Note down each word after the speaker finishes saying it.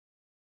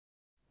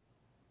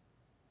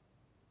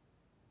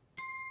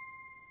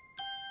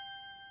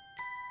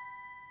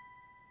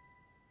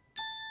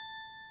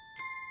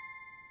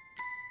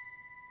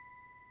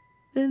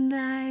The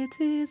night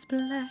is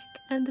black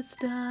and the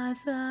stars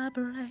are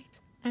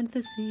bright, and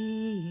the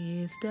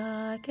sea is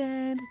dark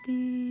and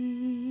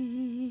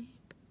deep.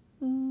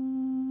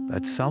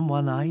 But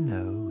someone I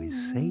know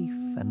is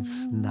safe and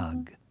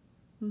snug,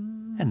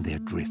 and they're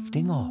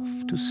drifting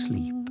off to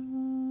sleep.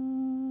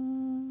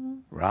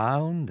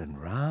 Round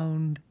and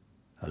round,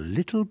 a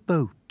little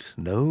boat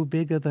no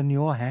bigger than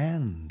your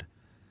hand,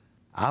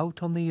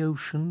 out on the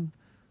ocean,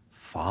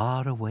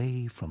 far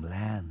away from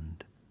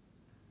land.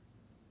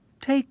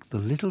 Take the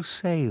little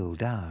sail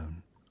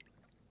down,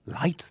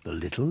 light the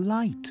little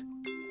light.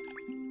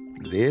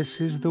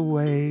 This is the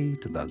way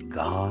to the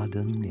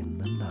garden in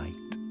the night.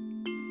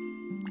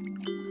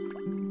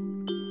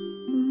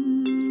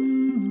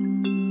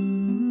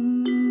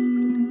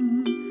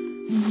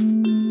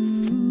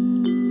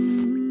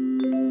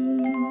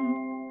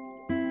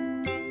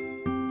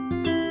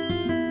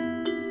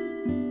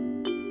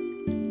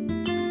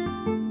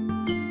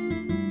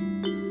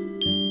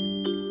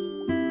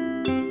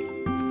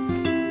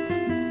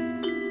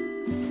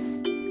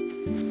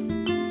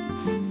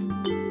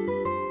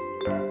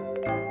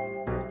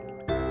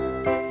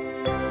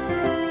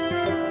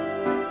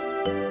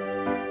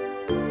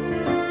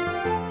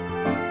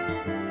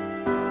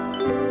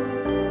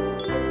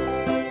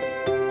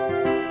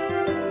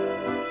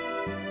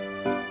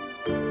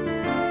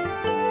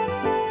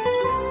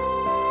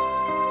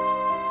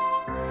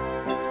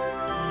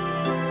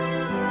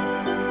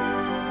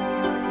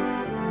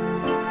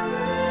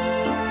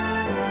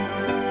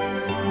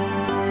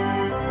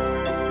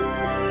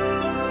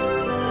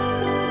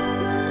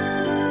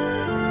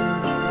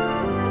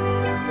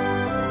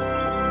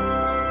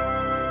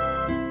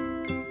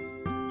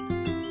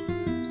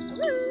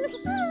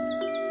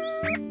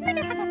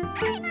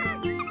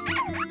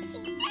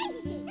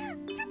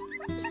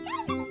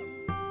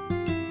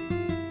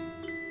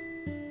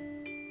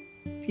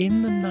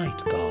 In the night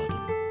garden.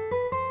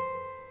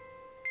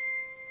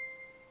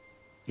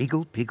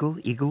 Iggle,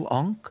 piggle, iggle,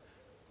 onk,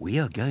 we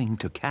are going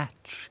to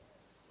catch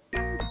the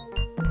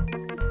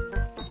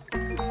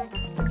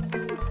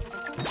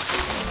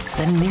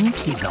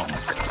Ninky Nonk.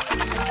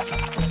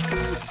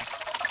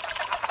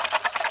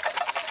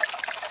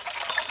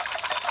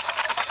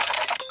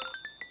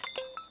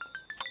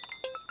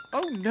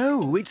 Oh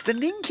no, it's the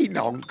Ninky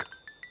Nonk.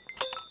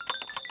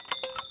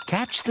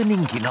 Catch the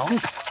Ninky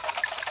Nonk.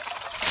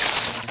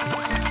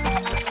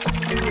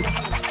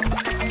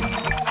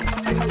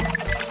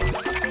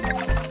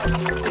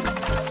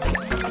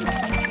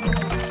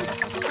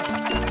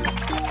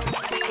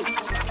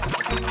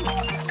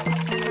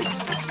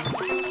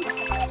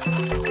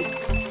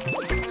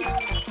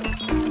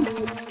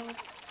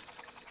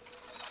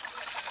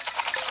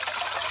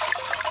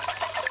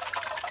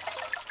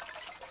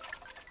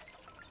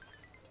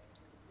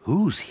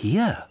 Who's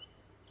here?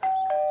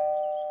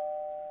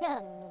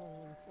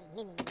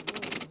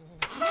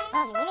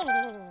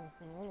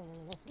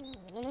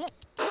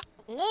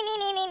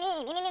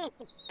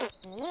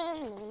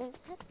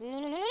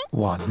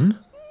 One.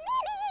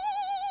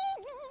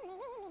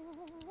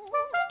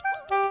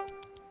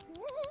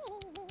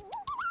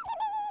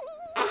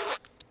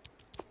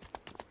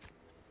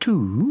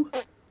 Two.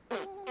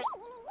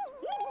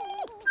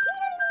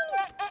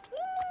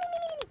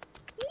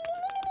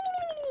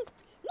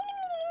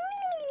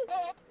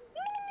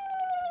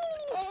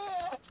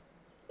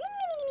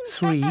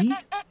 Three.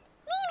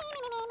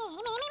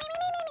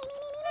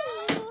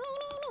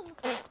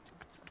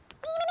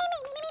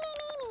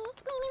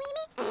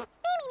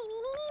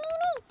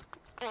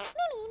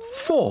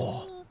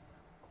 Four.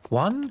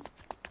 1,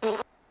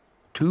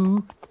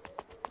 2,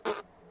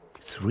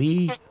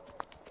 3,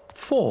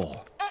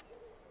 4.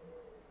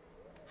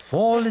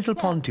 4 little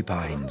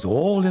pontypines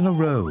all in a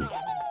row.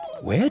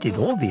 Where did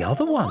all the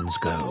other ones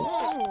go?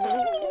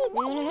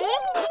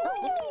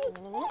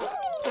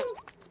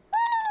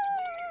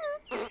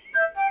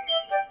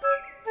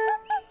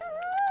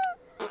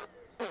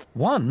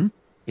 One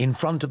in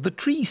front of the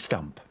tree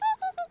stump.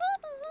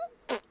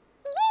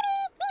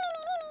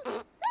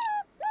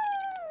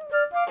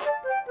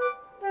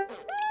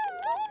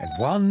 And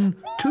 1,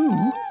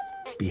 2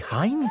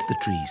 behind the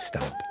tree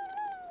stump.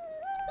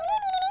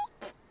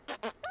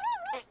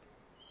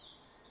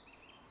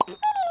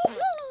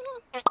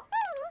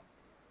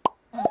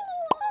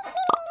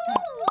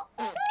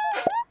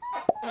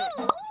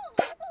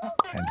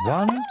 And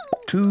 1,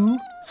 2,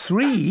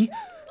 3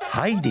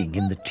 hiding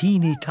in the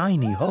teeny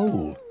tiny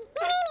hole.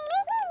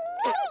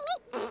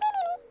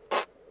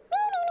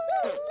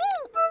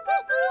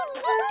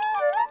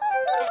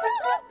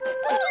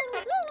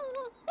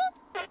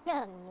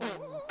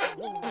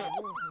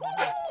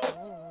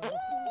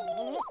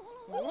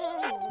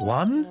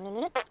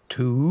 One,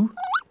 2,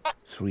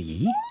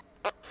 3,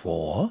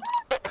 4,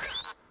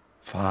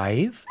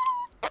 5,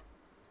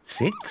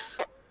 6,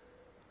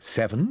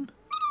 7,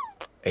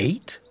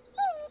 8,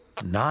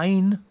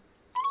 9,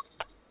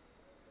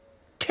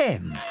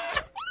 10.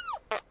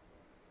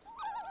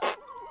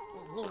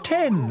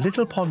 10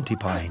 little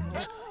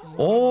pontypines,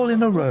 all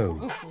in a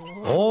row,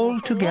 all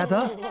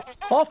together.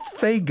 Off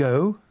they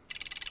go.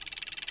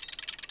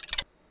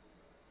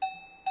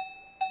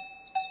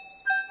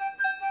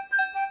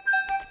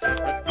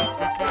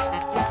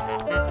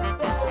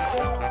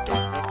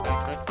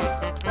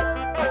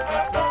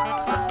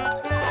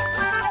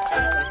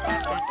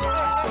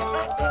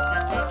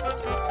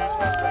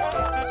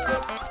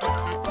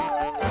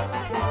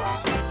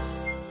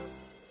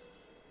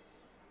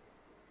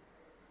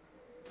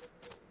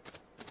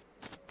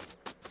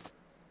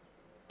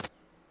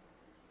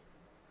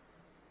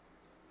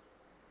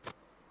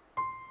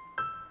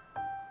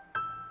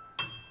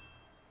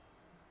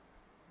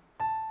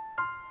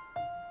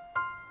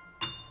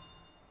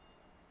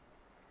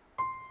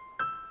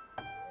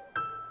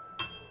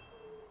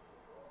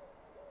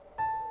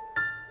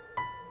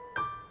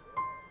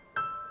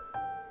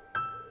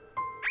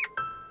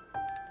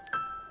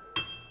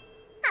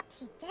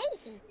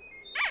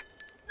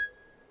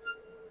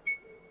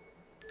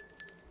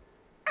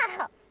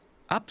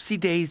 Upsy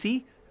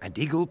Daisy and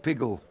Iggle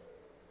Piggle.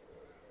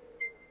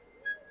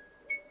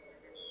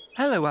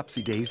 Hello,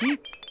 Upsy Daisy.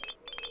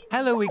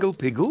 Hello, Iggle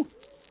Piggle.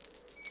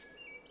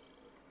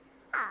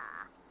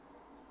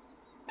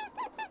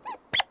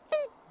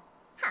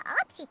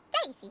 Upsy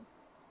Daisy.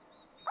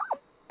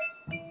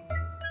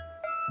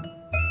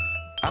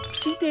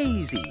 Upsy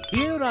Daisy,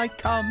 here I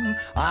come.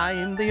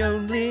 I'm the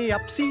only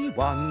Upsy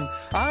one.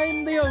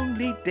 I'm the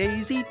only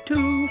Daisy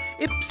too.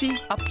 Ipsy,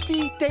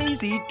 Upsy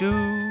Daisy do.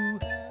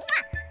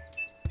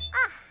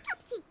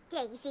 Upsy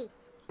Daisy.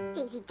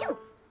 Daisy do.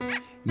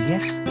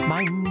 Yes,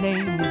 my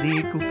name is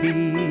Iggle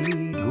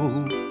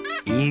Piggle.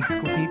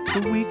 Iggle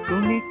Piggle,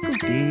 Wiggle, Nickle,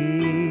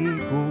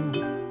 Diggle.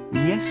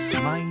 Yes,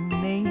 my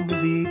name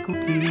is Iggle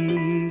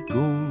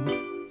Piggle.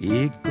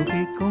 Iggle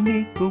Piggle,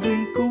 Nickle,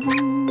 Wiggle,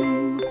 Woo.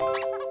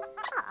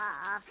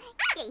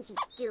 Daisy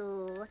do.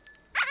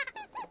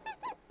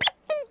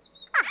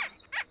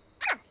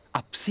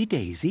 Upsy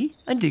Daisy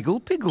and Iggle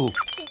Piggle.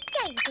 Upsy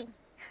Daisy.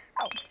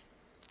 Oh.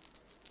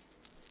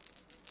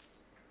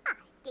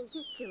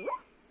 Daisy do.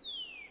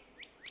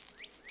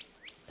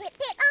 Pip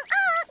pip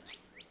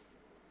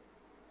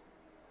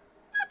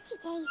Upsy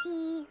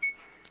Daisy.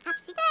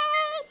 Upsy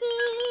Daisy.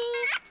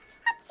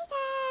 Upsy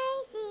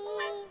Daisy.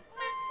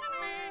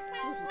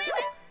 Daisy do.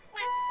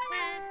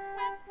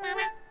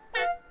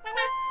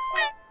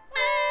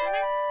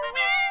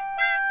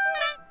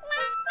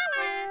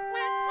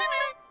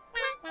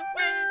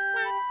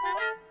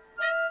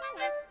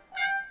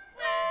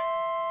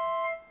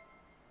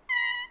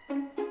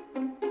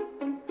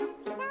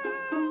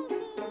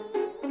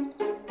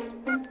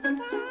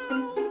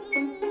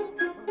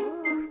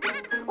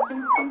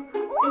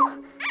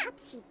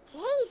 Upsy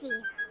Daisy.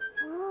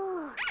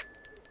 Ooh.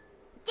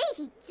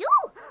 Daisy do.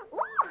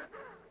 Ooh.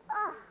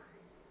 Oh.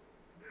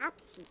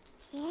 Upsy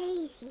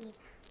Daisy.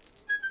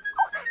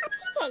 Oh,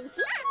 Upsy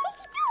Daisy.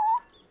 Daisy do.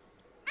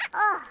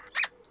 Oh.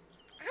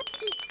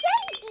 Upsy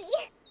Daisy.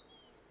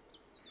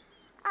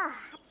 Oh,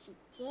 Upsy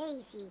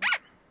Daisy.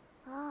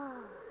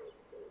 Oh.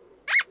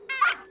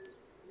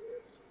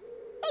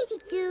 Daisy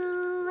do.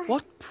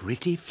 What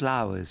pretty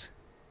flowers.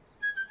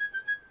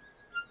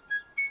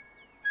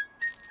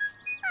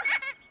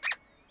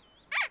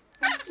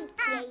 Upsy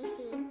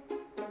Daisy.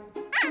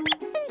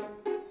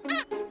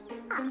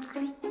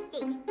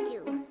 Daisy do.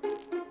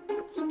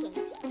 Upsy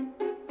Daisy.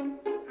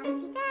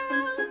 Upsy Daisy.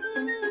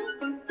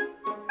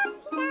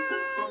 Upsy Daisy.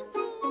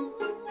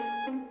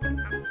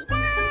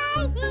 Upsy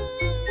Daisy.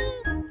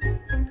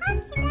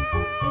 Upsy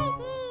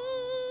Daisy.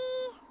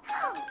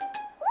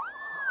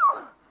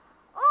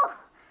 Oh,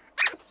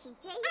 Upsy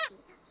Daisy.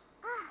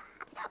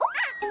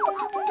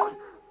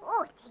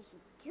 Oh, Daisy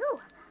do.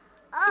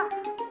 Oh,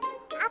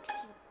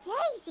 Upsy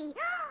Daisy.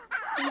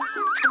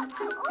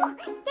 Oh,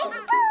 Daisy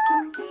do.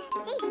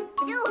 Daisy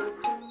do.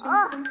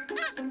 Oh,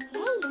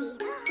 Daisy.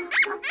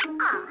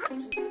 Oh,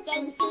 Upsy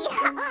Daisy.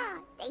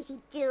 Daisy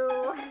do.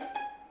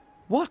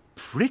 What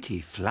pretty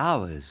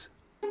flowers.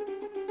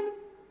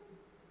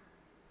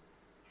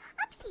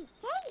 Upsy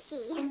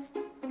Daisy.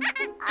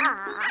 Ah.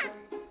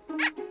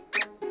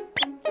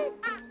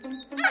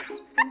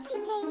 Upsy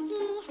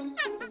Daisy.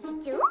 Daisy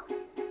do.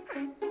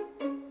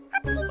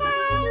 Upsy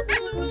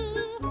Daisy.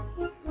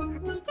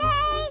 Upsy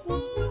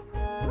Daisy.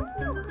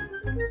 Ooh.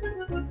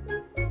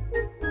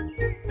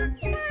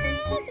 Upsy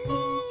Daisy.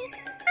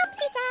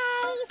 Upsy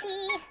Daisy.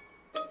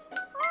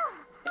 Oh.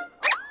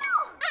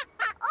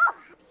 Oh,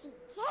 Upsy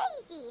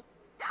Daisy.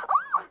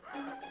 Oh.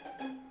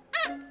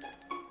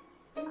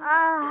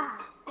 Ah,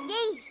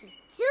 Daisy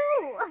too.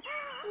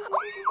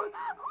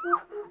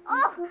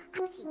 Oh,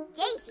 Upsy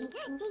Daisy.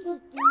 Daisy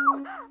too.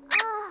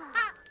 Oh,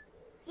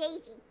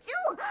 Daisy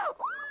too.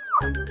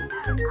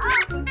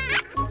 Upsy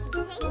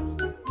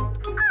Daisy.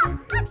 Oh,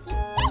 Upsy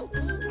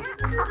Daisy.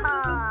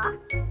 Oh.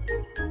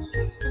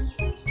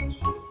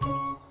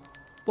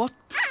 What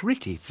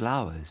pretty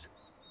flowers.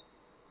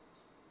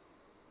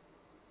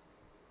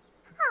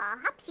 Oh,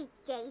 Upsy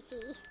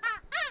Daisy.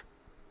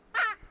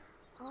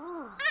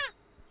 Oh,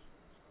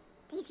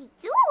 Daisy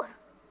too.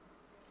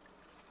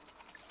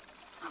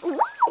 Ooh,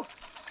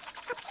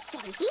 Upsy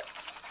Daisy.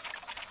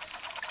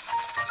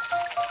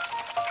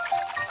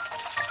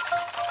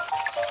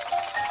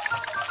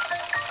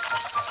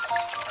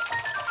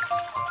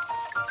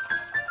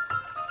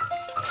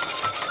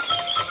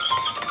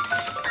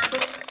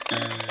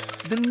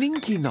 The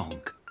Ninky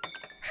Nonk.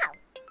 How?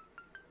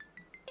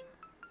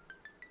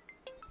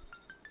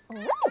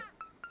 Ooh.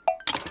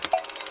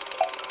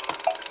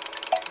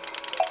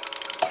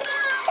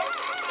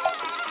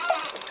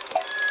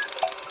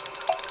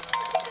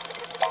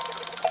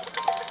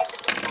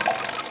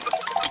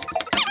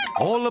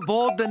 All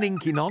aboard the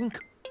Ninky Nonk.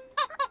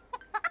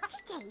 Upsy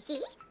Daisy.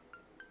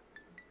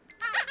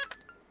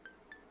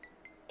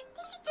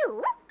 Daisy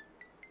do.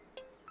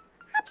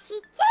 Upsy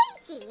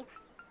Daisy.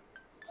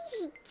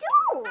 Daisy do.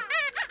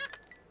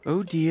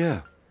 Oh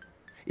dear.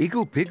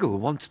 Iggle Piggle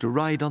wants to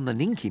ride on the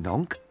Ninky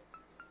Nonk.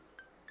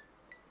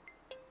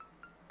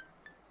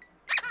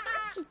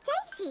 Upsy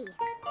Daisy.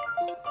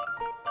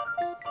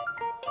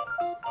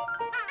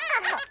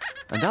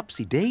 And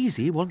Upsy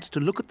Daisy wants to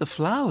look at the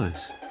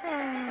flowers.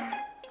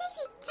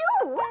 Daisy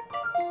too?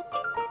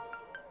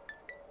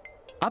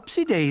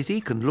 Upsy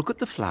Daisy can look at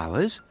the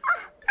flowers.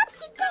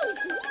 Upsy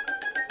Daisy?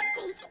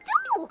 Daisy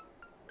too?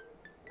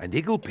 And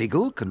Iggle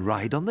Piggle can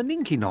ride on the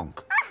Ninky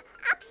Nonk.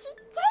 Upsy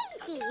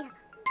Daisy.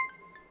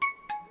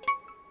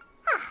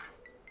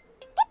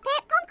 Pip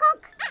pip conk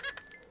conk.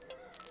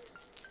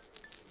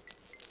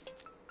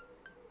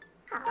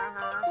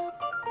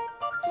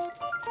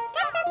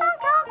 Pip pip conk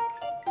conk.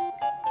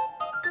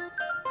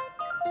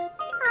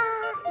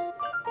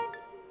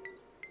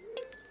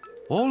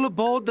 All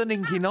aboard the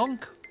Ninky Nonk.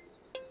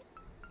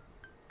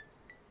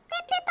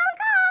 Pip pip conk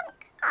conk.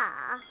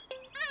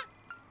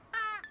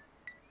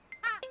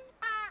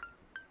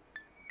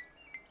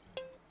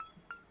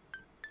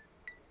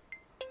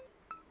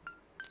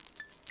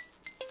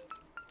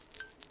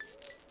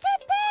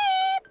 Pip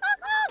pip conk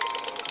conk.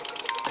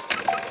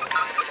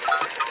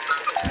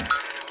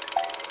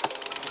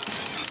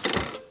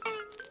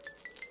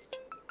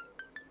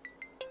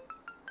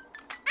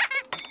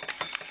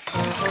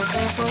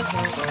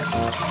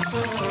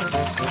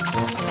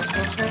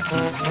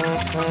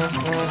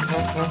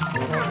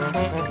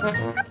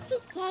 Upsy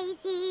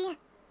Daisy.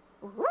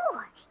 Ooh,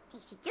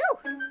 Daisy do.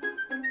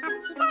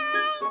 Upsy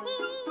Daisy.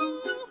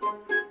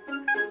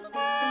 Upsy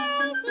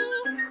Daisy.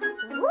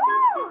 Ooh.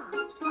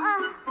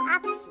 Oh,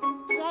 Upsy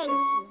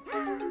Daisy.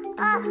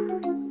 Oh,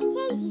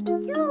 Daisy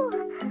do.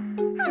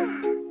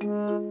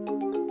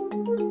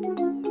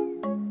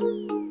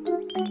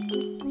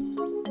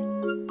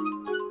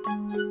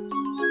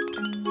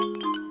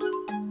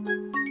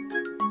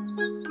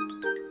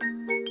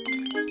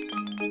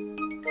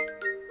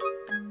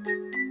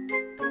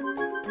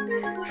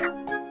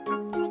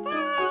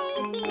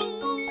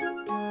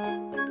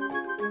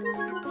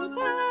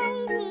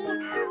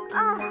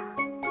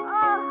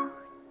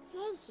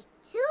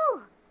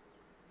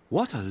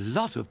 What a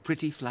lot of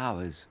pretty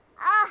flowers.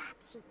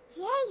 Upsy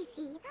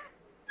Daisy.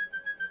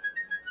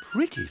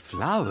 Pretty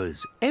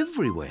flowers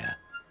everywhere.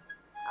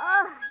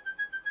 Oh,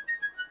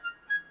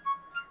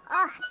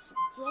 Upsy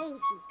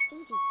Daisy.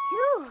 Daisy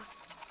too.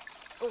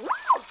 Ooh,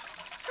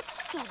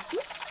 Upsy Daisy.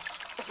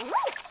 Ooh.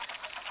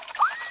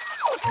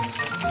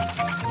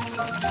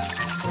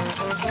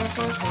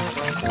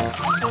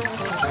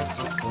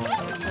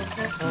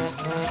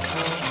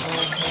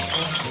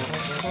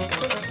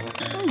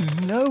 Oh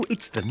no,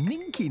 it's the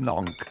Ninky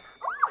Nonk.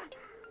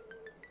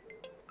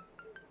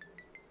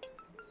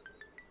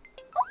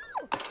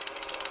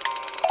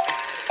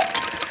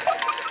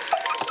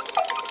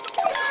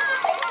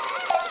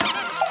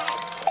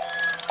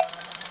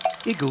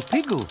 Iggle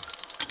Piggle.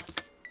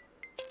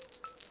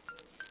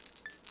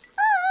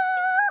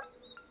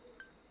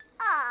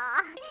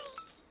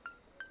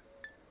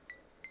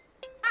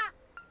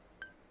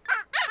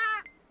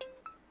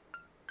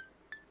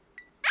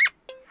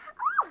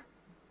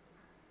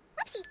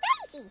 Upsy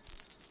Daisy.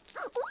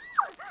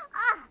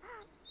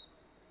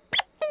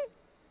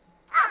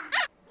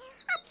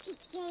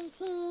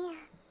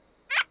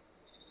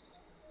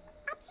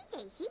 Upsy Daisy. Upsy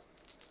Daisy.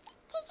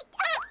 Daisy.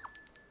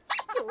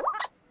 Daisy.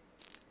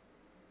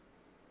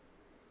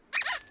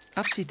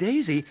 Upsy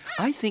Daisy,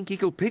 I think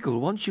Iggle Piggle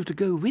wants you to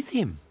go with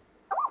him.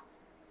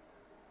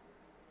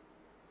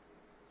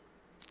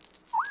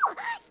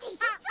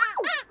 Daisy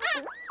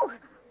too.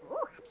 Ooh,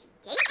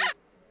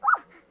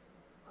 Upsy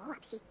Daisy. Ooh,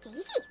 Upsy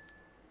Daisy.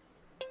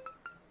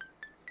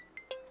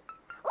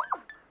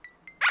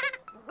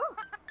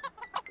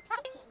 Ooh,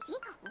 Upsy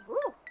Daisy.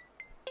 Ooh.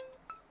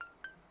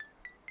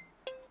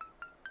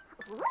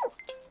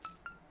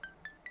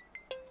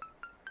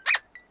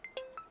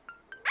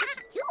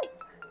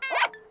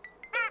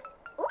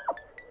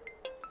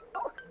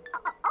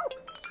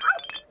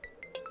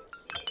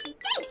 Daisy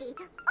too. Daisy.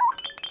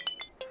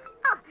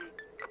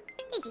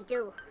 Daisy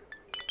do.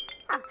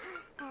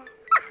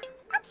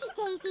 Upsy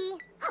Daisy.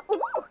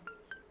 Ooh.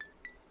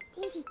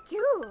 Daisy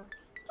do.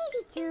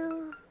 Daisy do.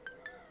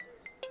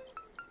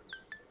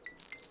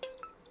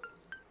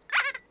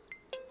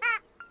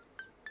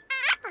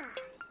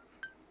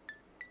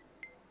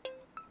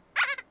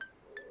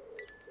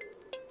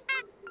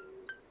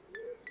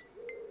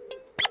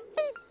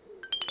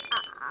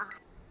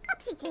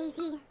 Upsy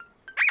Daisy.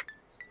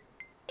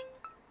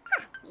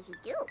 Daisy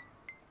do.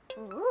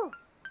 Ooh.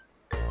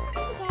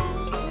 Upsy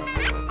Daisy.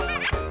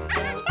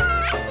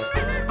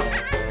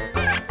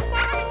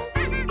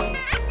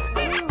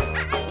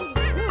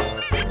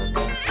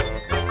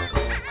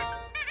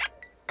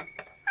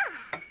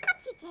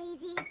 Upsy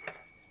Daisy.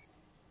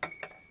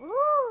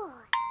 Ooh.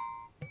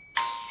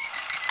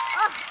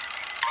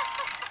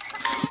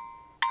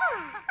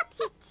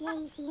 Upsy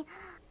Daisy.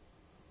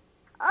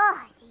 Oh,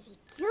 Daisy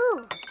do.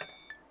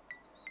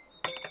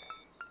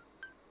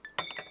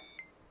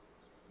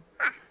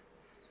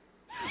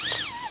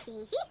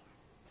 Daisy?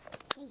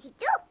 Daisy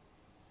do.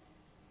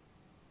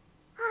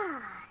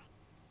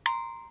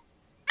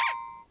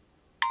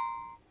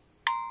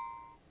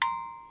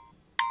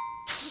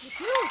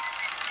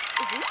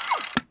 Daisy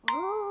do.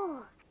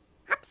 Ooh.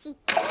 Upsy.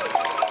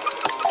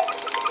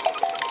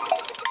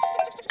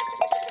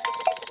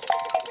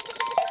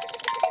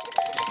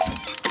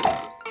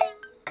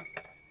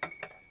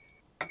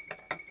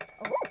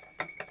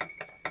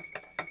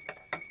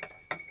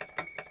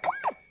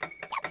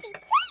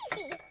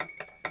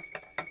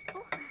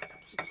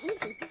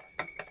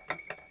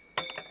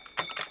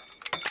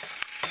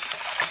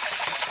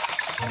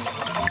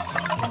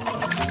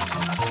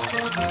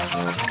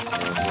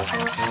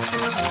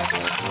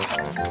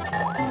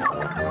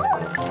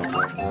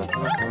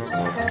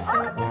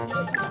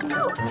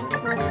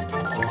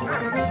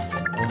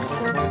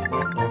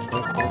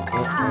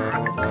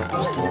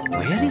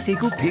 Where is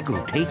Iggle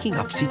Piggle taking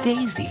Upsy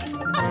Daisy?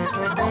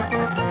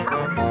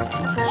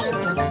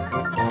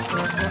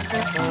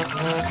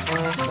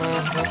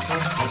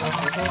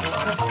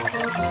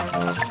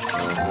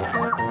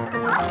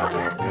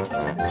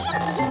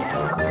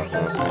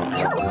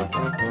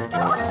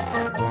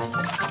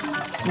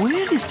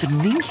 Where is the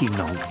Ninky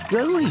Nonk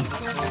going?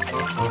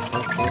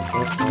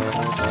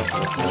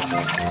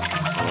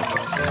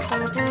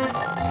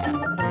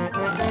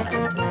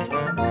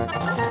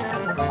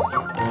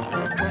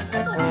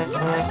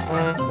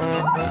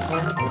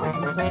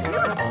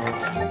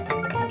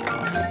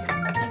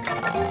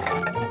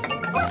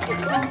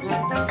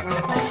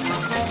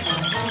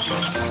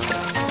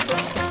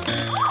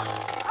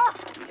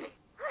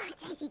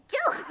 Daisy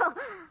too.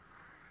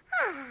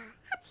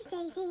 Upsy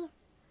Daisy.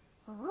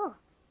 Oh,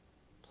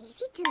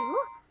 Daisy too.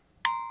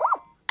 Oh.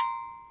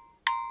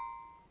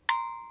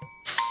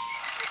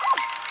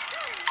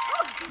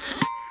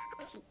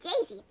 Upsy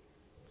Daisy.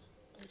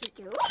 Daisy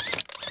too.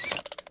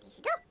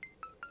 Daisy too.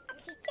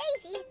 Upsy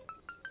Daisy.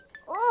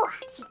 Oh,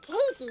 Upsy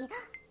Daisy.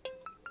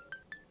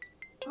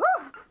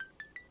 Oh.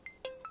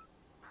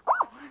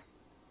 Oh.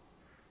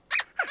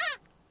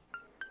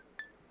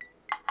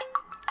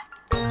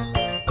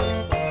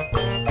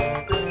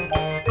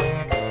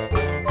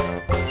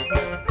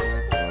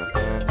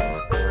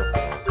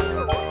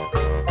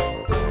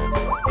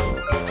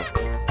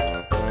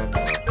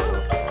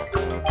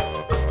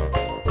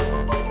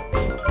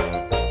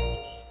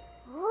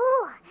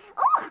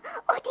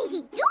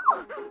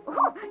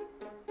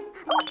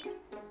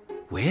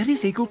 Where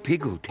is Iggle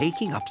Piggle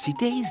taking Upsy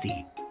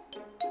Daisy?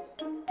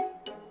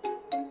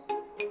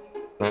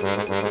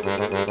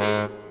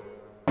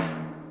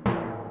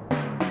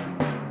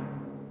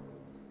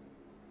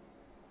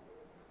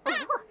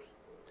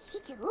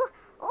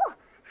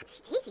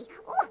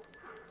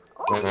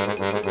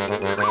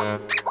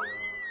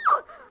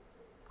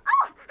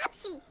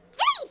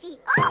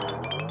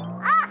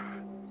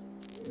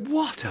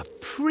 What a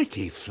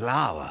pretty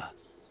flower!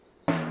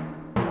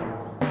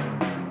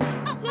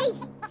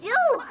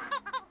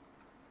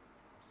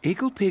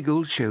 Iggle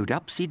Piggle showed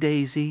Upsy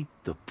Daisy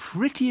the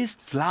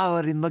prettiest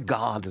flower in the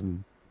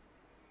garden.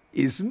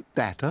 Isn't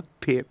that a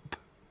pip?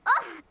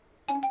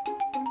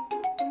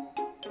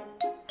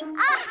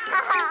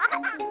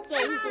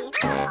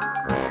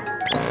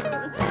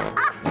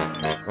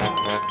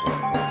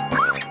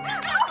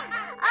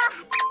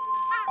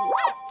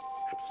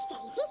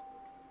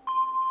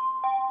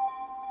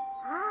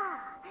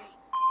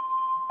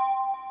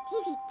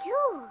 Daisy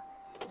too.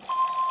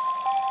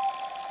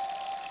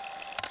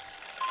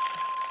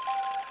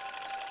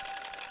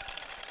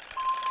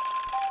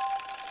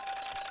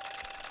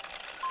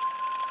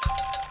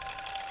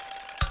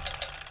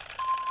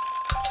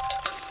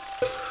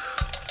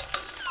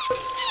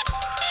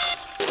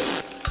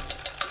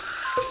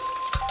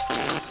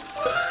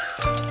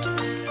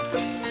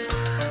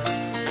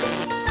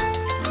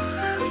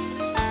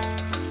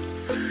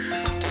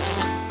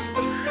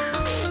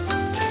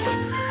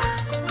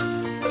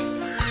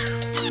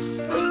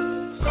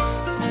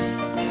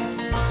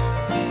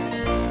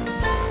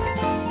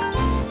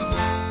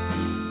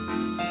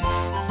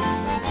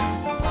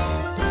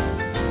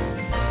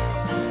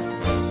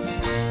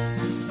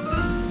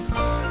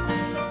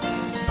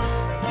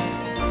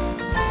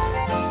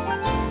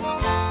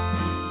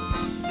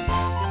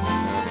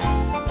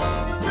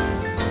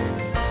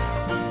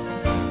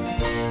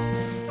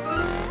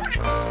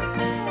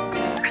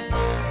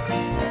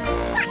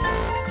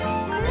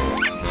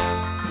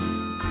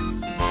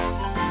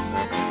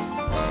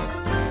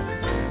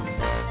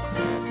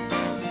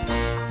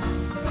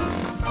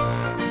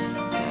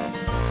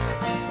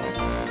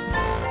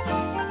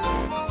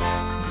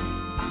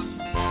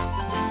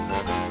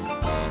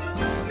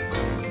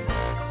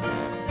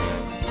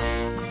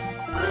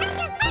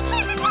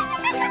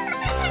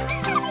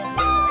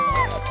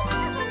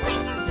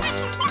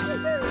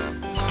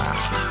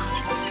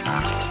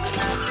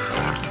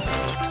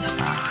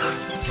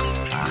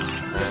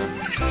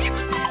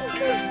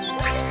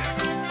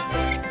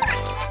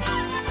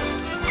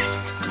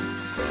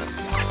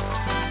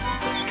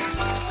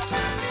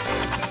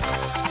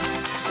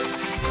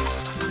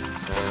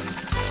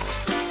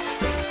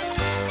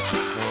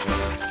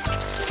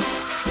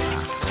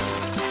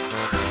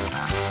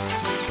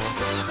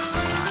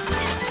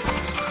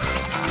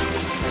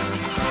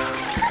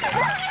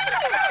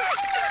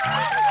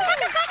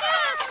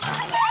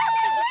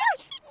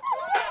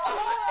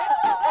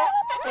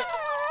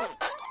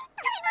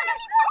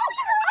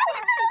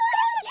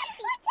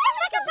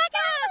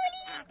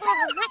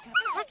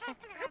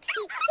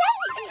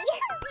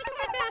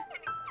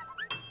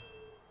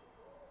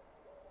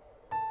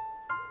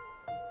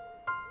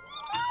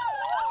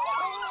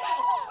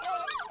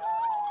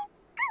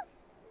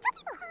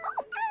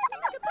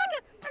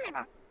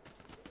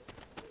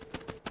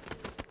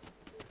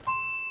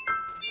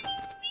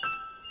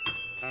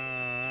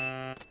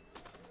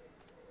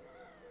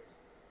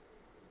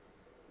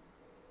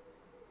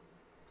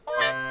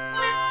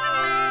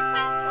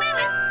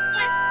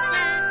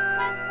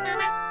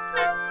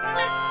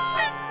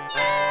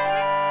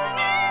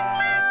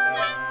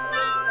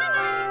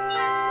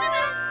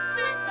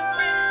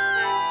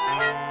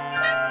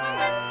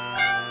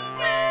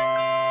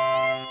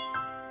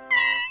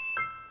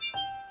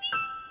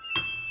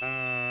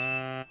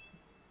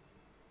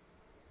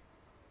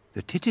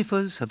 The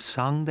Tittifers have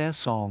sung their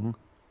song.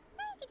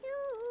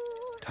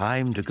 Daisy-doo.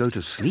 Time to go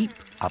to sleep,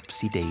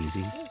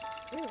 Upsy-Daisy.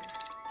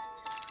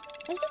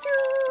 Daisy-doo.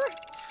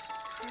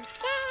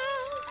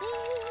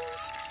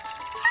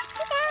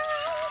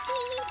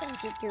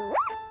 Daisy-doo.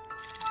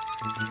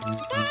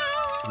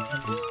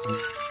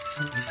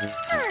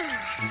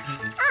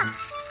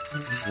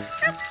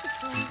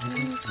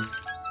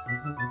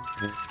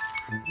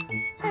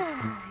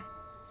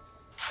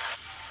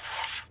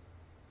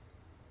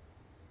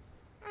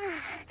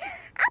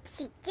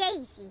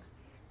 Upsy-Daisy.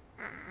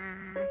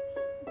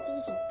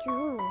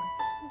 Daisy-doo.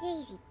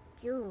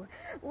 Daisy-doo.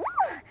 Ooh.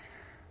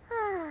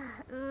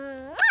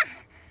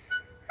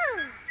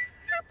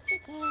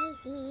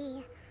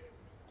 Upsy-Daisy.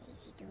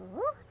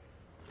 Daisy-doo.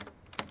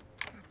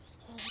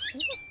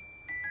 Upsy-Daisy.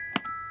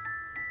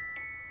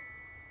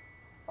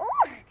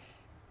 Ooh.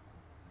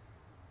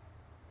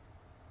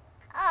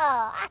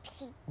 Oh,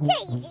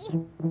 Upsy-Daisy.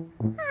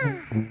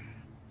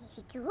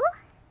 Daisy-doo.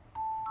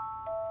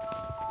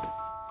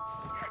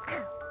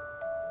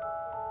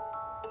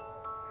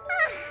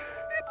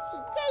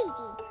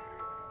 Upsy-Daisy.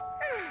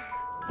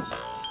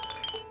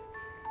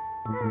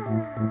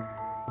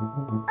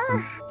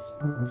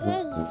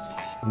 Upsy-Daisy.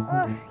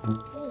 Oh,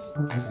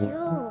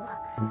 Daisy-doo.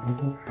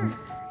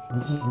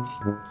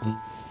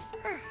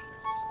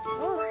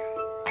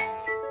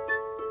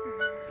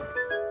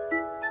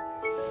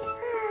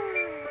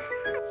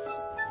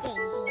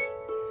 Upsy-Daisy.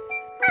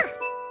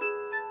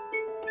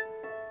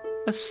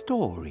 A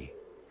story.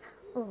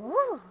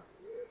 Ooh.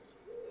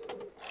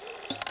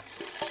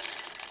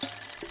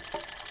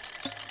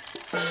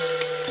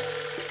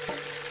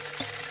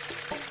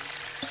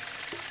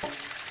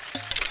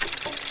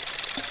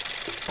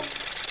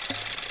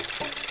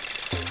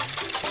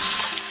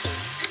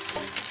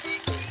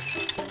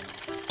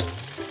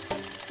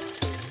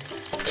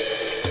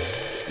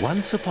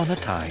 Once upon a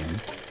time,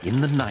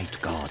 in the night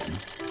garden,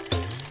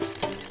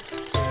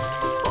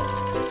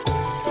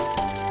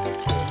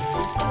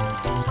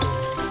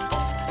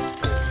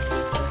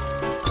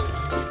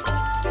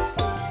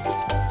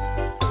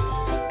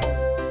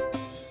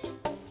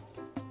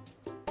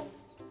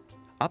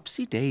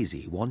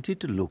 Upsy-Daisy wanted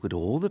to look at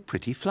all the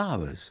pretty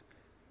flowers.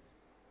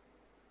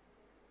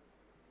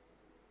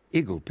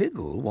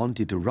 Iggle-Piggle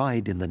wanted to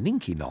ride in the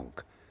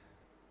Ninky-Nonk.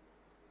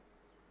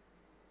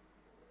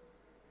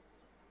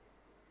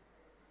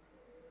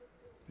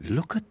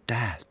 Look at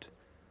that,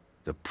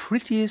 the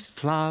prettiest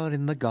flower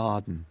in the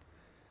garden.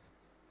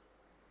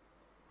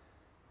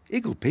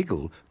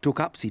 Iggle-Piggle took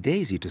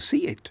Upsy-Daisy to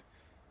see it.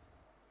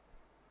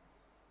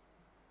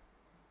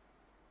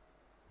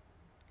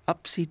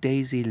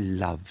 Upsy-Daisy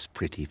loves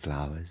pretty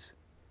flowers.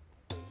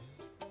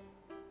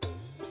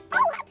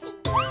 Oh,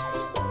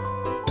 Upsy-Daisy.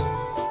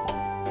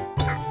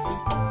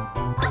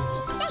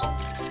 Upsy-Daisy.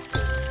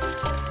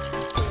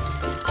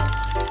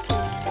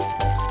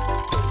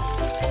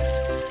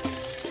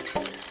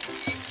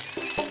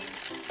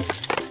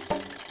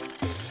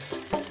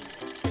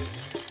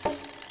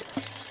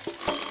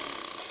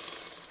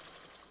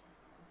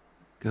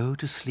 Go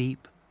to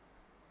sleep,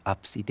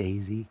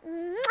 Upsy-Daisy.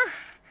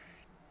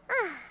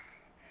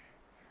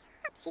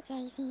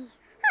 Upsy-Daisy.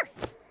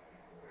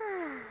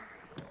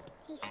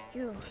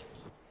 Daisy-doo.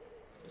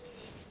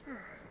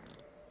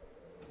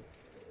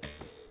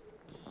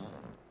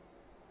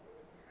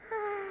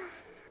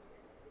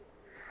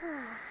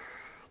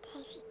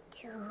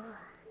 Daisy-doo.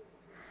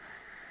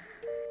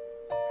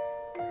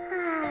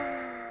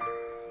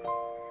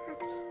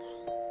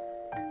 Upsy-Daisy.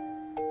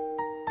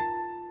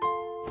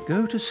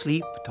 Go to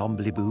sleep,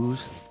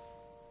 Tombliboos.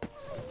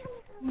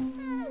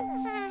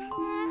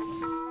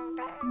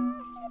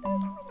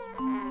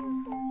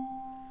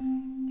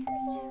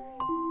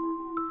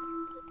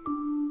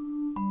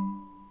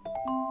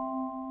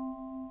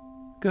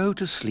 Go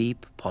to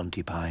sleep,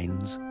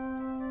 Pontypines.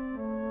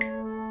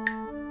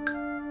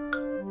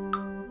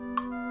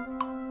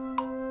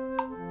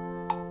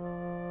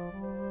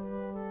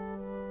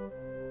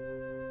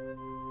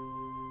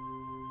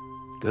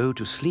 Go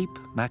to sleep,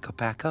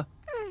 Makapaka.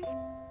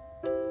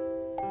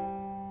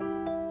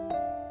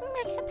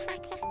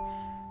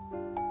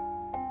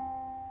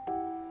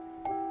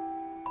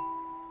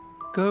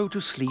 Go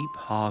to sleep,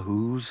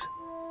 Hahoos.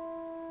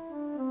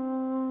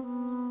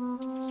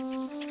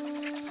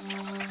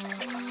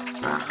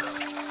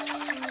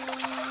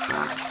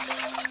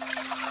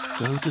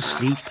 Go to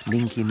sleep,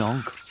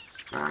 Ninky-Nonk.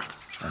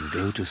 And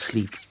go to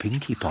sleep,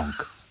 Pinky-Ponk.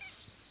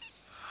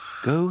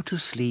 Go to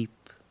sleep,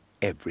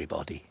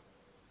 everybody.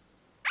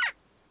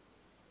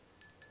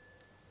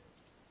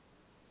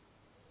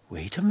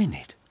 Wait a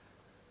minute.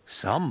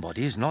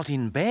 Somebody's not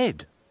in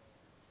bed.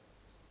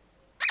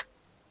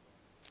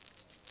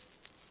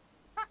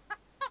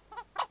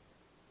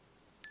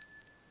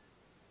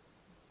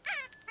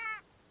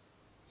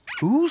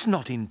 Who's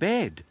not in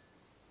bed?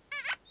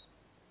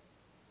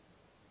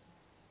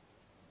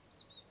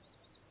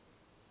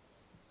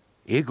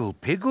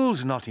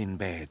 Iggle-Piggle's not in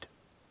bed.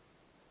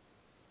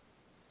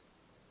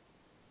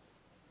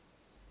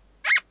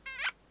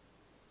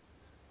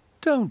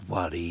 Don't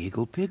worry,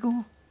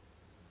 Iggle-Piggle.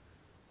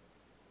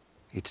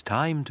 It's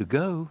time to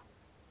go.